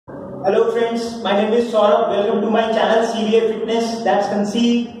Hello friends, my name is Saurabh. Welcome to my channel CVA Fitness. That's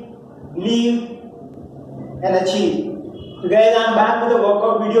conceive, believe and achieve. So guys, I am back with a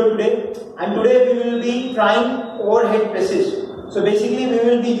workout video today, and today we will be trying overhead presses. So basically we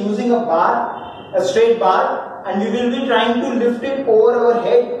will be using a bar, a straight bar, and we will be trying to lift it over our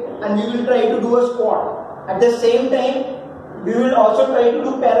head, and we will try to do a squat. At the same time, we will also try to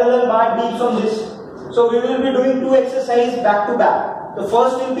do parallel bar dips on this. So we will be doing two exercises back to back. The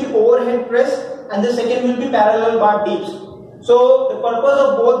first will be overhead press and the second will be parallel bar dips. So the purpose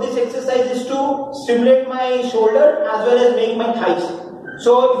of both these exercises is to stimulate my shoulder as well as make my thighs.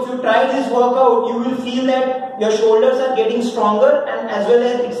 So if you try this workout, you will feel that your shoulders are getting stronger, and as well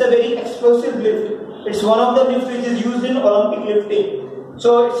as it's a very explosive lift. It's one of the lifts which is used in Olympic lifting.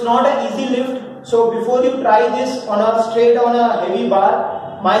 So it's not an easy lift. So before you try this on a heavy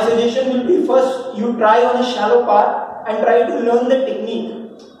bar, my suggestion will be first you try on a shallow bar and try to learn the technique.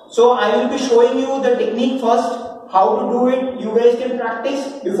 So I will be showing you the technique first, how to do it. You guys can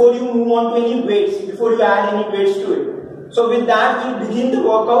practice before you move on to any weights, before you add any weights to it. So with that we'll begin the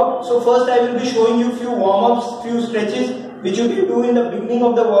workout. So first I will be showing you few warm-ups, few stretches which you can do in the beginning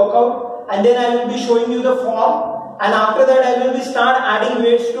of the workout, and then I will be showing you the form, and after that I will be start adding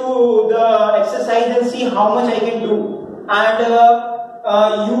weights to the exercise and see how much I can do. And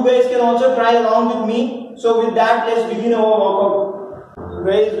you guys can also try along with me. So with that, let's begin our workout. So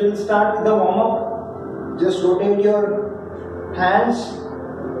guys, we'll start with the warm-up. Just rotate your hands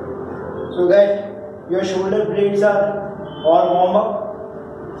so that your shoulder blades are all warm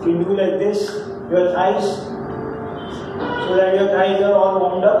up. You can do like this, your thighs, so that your thighs are all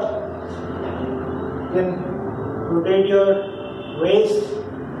warmed up. Then rotate your waist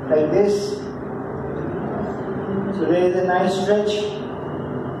like this. So there is a nice stretch.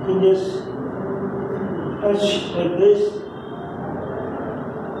 You can just stretch like this.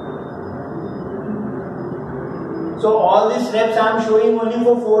 So all these reps I am showing only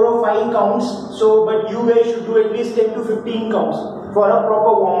for 4 or 5 counts. So but you guys should do at least 10 to 15 counts for a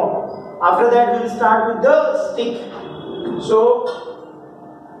proper warm up. After that we will start with the stick. So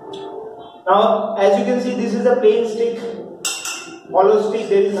now as you can see, this is a plain stick, hollow stick,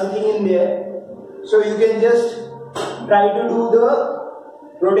 there is nothing in there. So you can just try to do the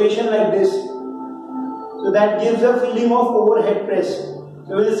rotation like this. So that gives a feeling of overhead press.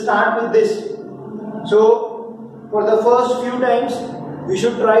 So we will start with this. So for the first few times, we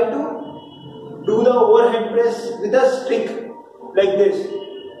should try to do the overhead press with a stick like this,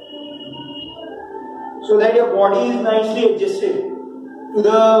 so that your body is nicely adjusted to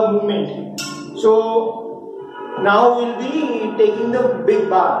the movement. So now we will be taking the big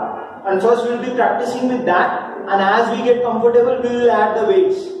bar, and first we will be practicing with that, and as we get comfortable, we will add the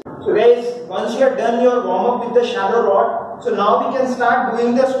weights. So guys, once you have done your warm up with the shallow rod, so now we can start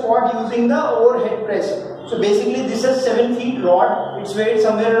doing the squat using the overhead press. So basically this is 7 feet rod, it's weighed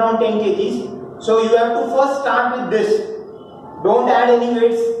somewhere around 10 kgs. So you have to first start with this. Don't add any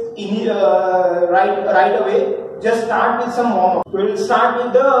weights right away, just start with some warm up. We will start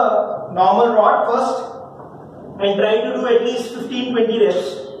with the normal rod first and try to do at least 15-20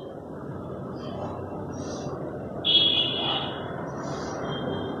 reps.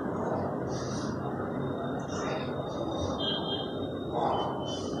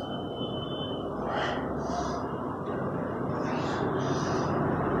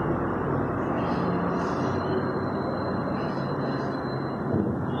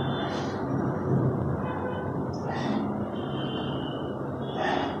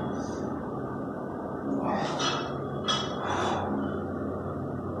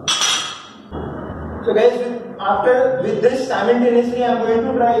 So guys, with this simultaneously I am going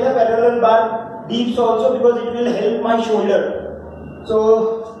to try the parallel bar dips also, because it will help my shoulder.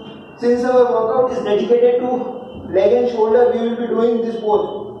 So since our workout is dedicated to leg and shoulder, we will be doing this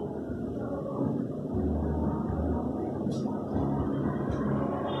both.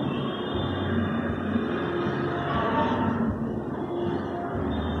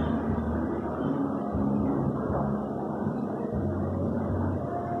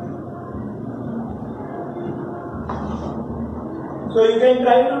 So you can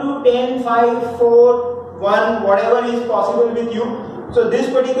try to do 10, 5, 4, 1, whatever is possible with you. So this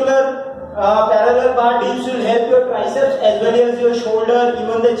particular parallel bar dips will help your triceps as well as your shoulder,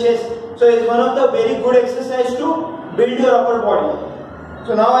 even the chest. So it's one of the very good exercise to build your upper body.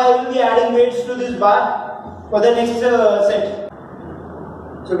 So now I will be adding weights to this bar for the next set.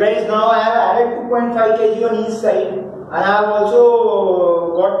 So guys, now I have added 2.5 kg on each side, and I have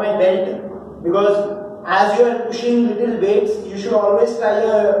also got my belt, because as you are pushing little weights, you should always tie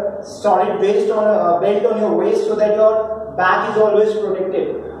a solid waist or a belt on your waist so that your back is always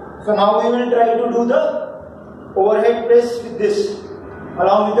protected. So now we will try to do the overhead press with this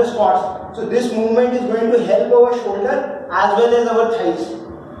along with the squats. So this movement is going to help our shoulder as well as our thighs.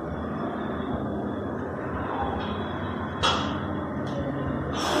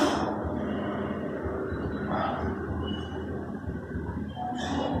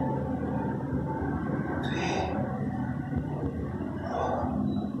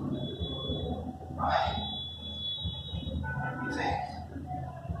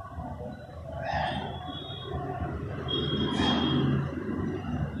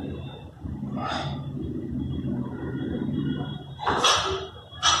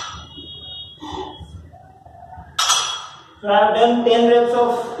 So I have done 10 reps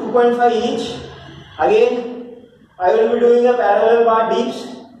of 2.5 each. Again, I will be doing the parallel bar dips,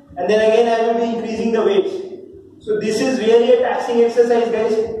 and then again I will be increasing the weights. So this is really a taxing exercise,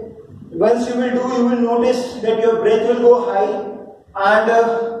 guys. Once you will do, you will notice that your breath will go high, and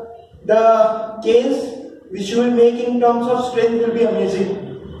the gains which you will make in terms of strength will be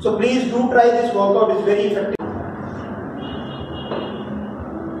amazing. So please do try this workout, it's very effective.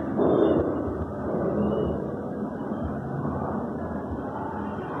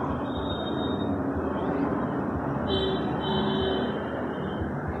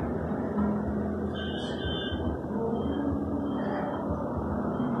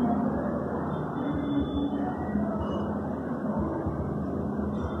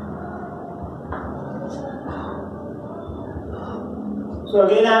 So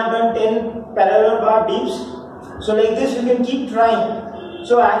again I have done 10 parallel bar dips. So like this you can keep trying.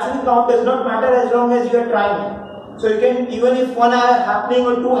 So actually count does not matter as long as you are trying. So you can, even if one are happening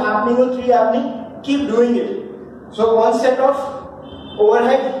or two happening or three happening, keep doing it. So one set of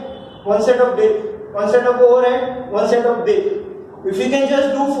overhead, one set of dip, one set of overhead, one set of dip. If you can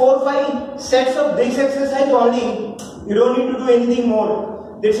just do 4-5 sets of this exercise only, you don't need to do anything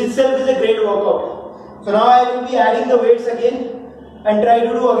more. This itself is a great workout. So now I will be adding the weights again and try to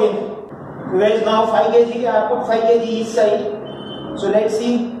do again. You guys, now 5 kg, I put 5 kg each side. So let's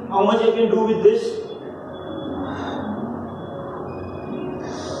see how much I can do with this.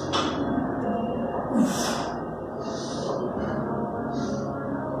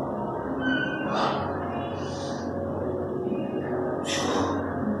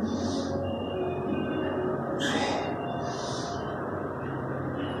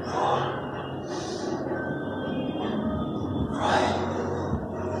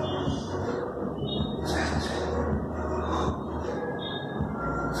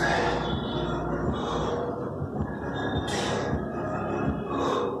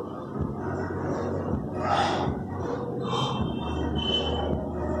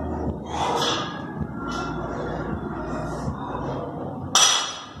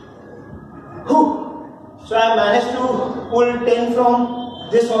 So I managed to pull 10 from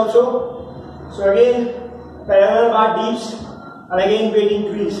this also. So again parallel bar dips and again weight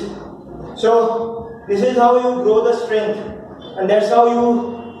increase. So this is how you grow the strength, and that's how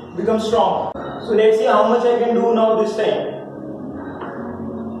you become strong. So let's see how much I can do now this time.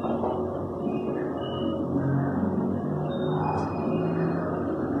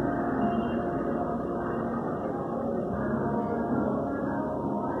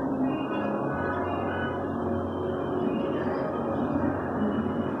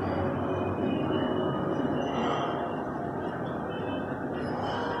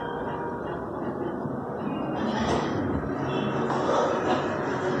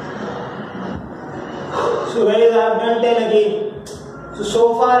 So guys, I have done 10 again.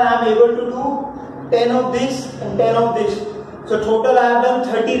 So far I am able to do 10 of this and 10 of this. So total I have done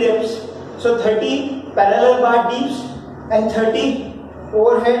 30 reps. So 30 parallel bar dips and 30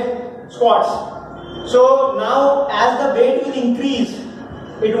 overhead squats. So now as the weight will increase,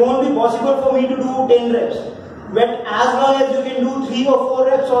 it won't be possible for me to do 10 reps. But as long as you can do 3 or 4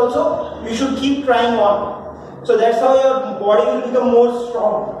 reps also, you should keep trying on. So that's how your body will become more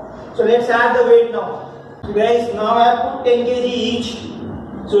strong. So let's add the weight now. So guys, now I have put 10 kg each.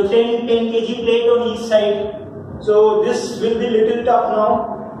 So 10 kg plate on each side. So this will be little tough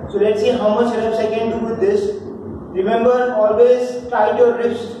now. So let's see how much reps I can do with this. Remember, always tight your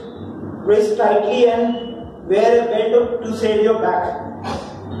wrist tightly and wear a belt to save your back.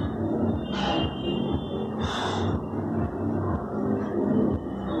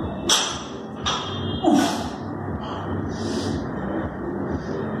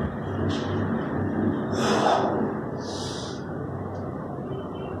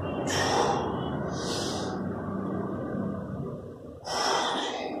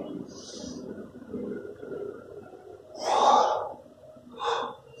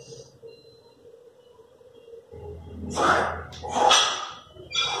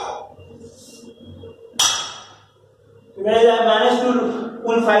 So guys, I managed to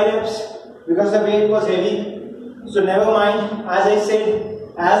pull 5 reps because the weight was heavy. So never mind, as I said,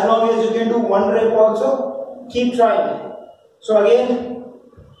 as long as you can do 1 rep also, keep trying. So again,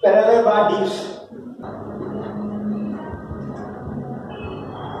 parallel bar dips.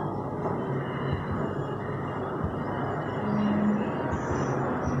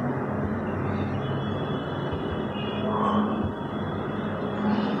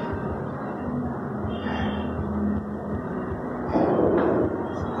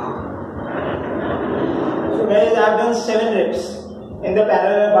 Guys, I have done 7 reps in the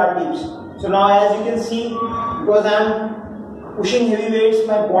parallel bar dips. So now as you can see, because I am pushing heavy weights,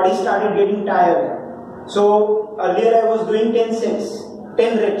 my body started getting tired. So earlier I was doing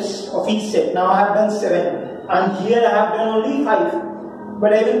 10 reps of each set. Now I have done 7 and here I have done only 5.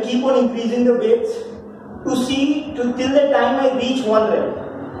 But I will keep on increasing the weights till the time I reach 1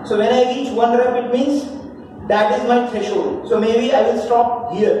 rep. So when I reach 1 rep, it means that is my threshold. So maybe I will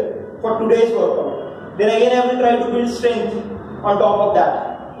stop here for today's workout. Then again I will try to build strength on top of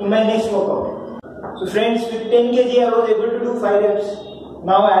that in my next workout. So friends, with 10 kg I was able to do 5 reps.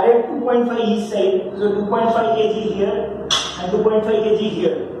 Now I added 2.5 each side. So 2.5 kg here and 2.5 kg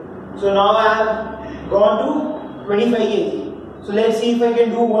here. So now I have gone to 25 kg. So let's see if I can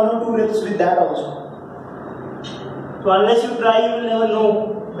do 1 or 2 reps with that also. So unless you try, you will never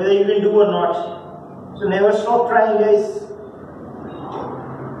know whether you can do or not. So never stop trying, guys.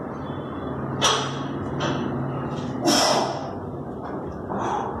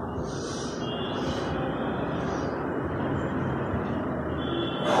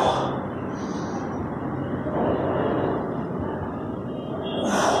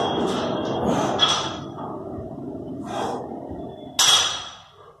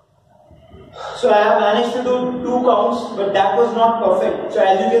 So I have managed to do 2 counts, but that was not perfect. So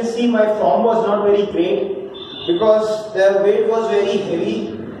as you can see, my form was not very great because the weight was very heavy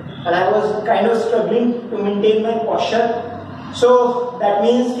and I was kind of struggling to maintain my posture. So that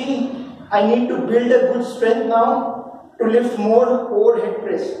means I need to build a good strength now to lift more overhead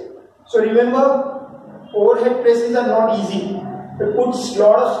press. So remember, overhead presses are not easy. It puts a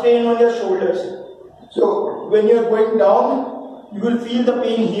lot of strain on your shoulders. So when you are going down, you will feel the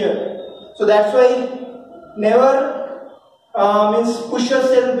pain here. So that's why never push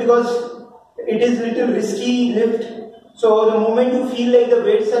yourself because it is little risky lift. So the moment you feel like the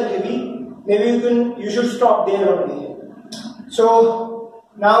weights are heavy, maybe you should stop there only. So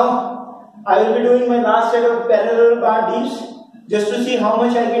now I will be doing my last set of parallel bar dips just to see how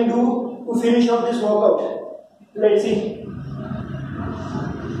much I can do to finish off this workout. Let's see.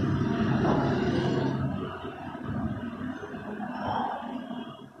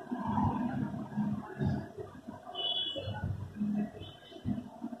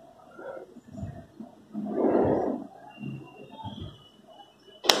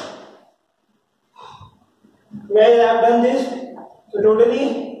 Guys, I have done this. So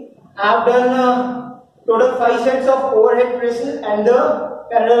totally, I have done total 5 sets of overhead presses and the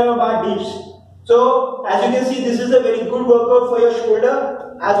parallel bar dips. So as you can see, this is a very good workout for your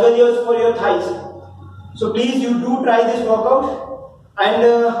shoulder as well as for your thighs. So please, you do try this workout and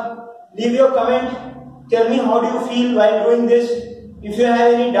leave your comment. Tell me how do you feel while doing this. If you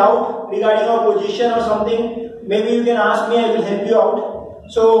have any doubt regarding your position or something, maybe you can ask me. I will help you out.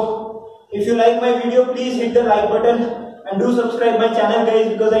 So if you like my video, please hit the like button and do subscribe my channel, guys,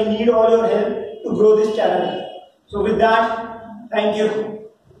 because I need all your help to grow this channel. So with that, thank you.